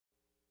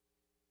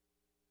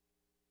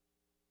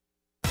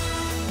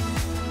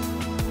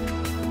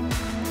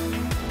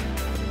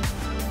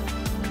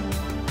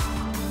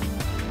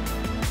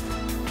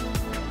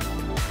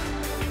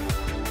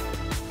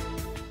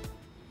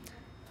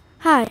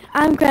Hi,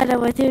 I'm Greta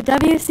with your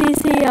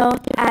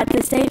WCCO at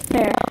the State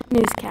Fair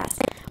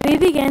newscast. We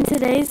begin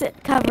today's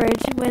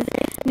coverage with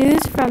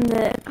news from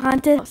the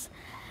haunted house.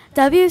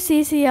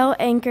 WCCO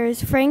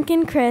anchors Frank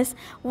and Chris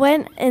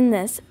went in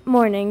this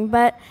morning,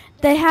 but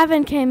they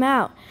haven't came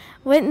out.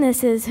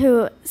 Witnesses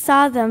who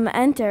saw them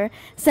enter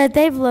said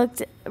they've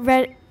looked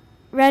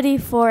ready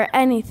for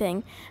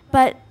anything,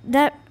 but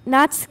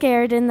not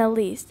scared in the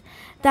least.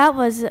 That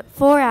was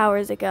 4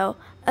 hours ago.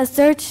 A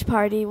search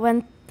party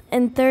went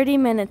in 30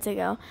 minutes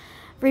ago.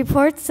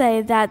 Reports say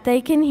that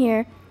they can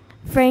hear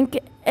Frank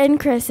and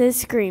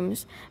Chris's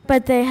screams,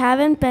 but they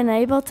haven't been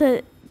able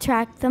to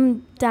track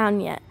them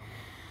down yet.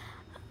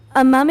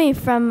 A mummy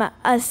from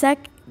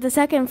the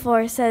second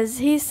floor says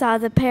he saw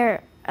the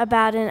pair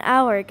about an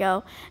hour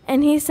ago,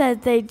 and he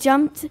said they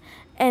jumped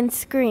and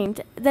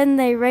screamed. Then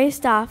they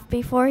raced off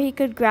before he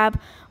could grab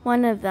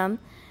one of them.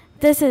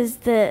 This is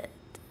a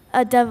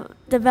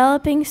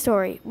developing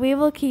story. We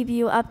will keep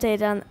you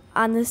updated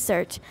on the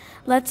search.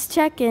 Let's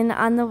check in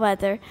on the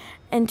weather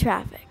and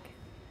traffic.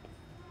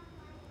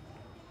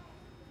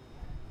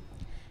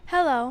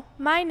 Hello,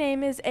 my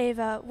name is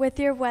Ava with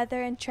your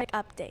weather and traffic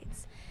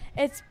updates.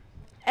 It's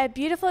a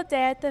beautiful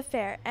day at the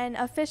fair, and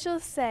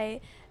officials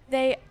say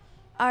they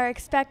are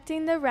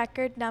expecting the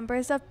record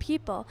numbers of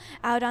people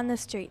out on the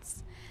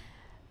streets.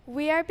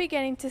 We are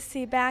beginning to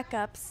see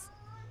backups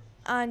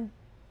on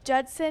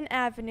Judson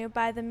Avenue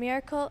by the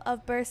Miracle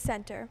of Birth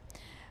Center,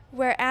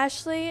 where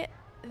Ashley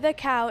the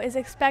cow is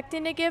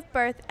expecting to give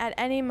birth at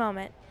any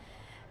moment.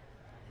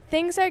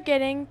 Things are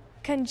getting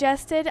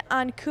congested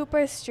on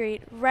Cooper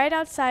Street, right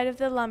outside of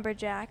the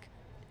lumberjack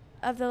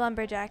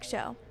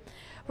show.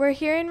 We're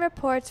hearing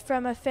reports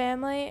from a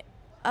family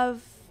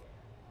of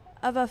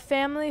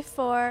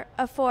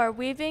four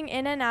weaving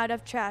in and out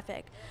of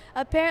traffic.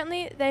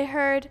 Apparently, they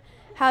heard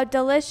how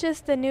delicious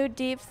the new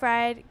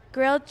deep-fried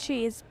grilled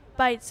cheese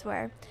bites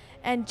were,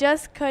 and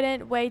just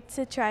couldn't wait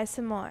to try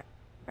some.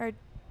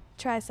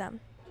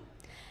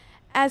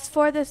 As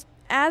for this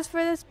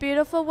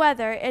beautiful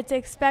weather, it's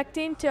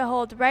expecting to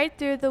hold right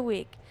through the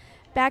week.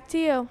 Back to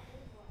you.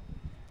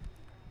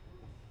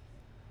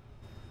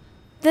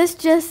 This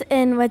just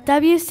in with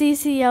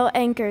WCCO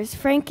anchors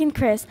Frank and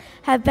Chris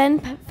have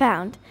been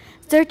found.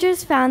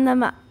 Searchers found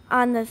them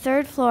on the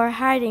third floor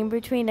hiding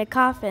between a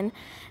coffin.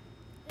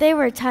 They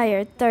were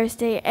tired,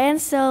 thirsty, and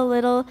still a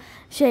little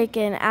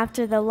shaken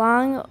after the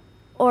long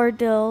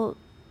ordeal,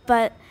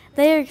 but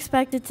they are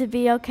expected to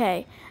be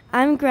okay.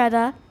 I'm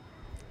Greta.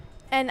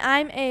 And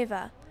I'm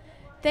Ava.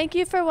 Thank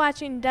you for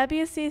watching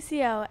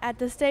WCCO at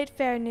the State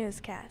Fair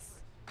newscast.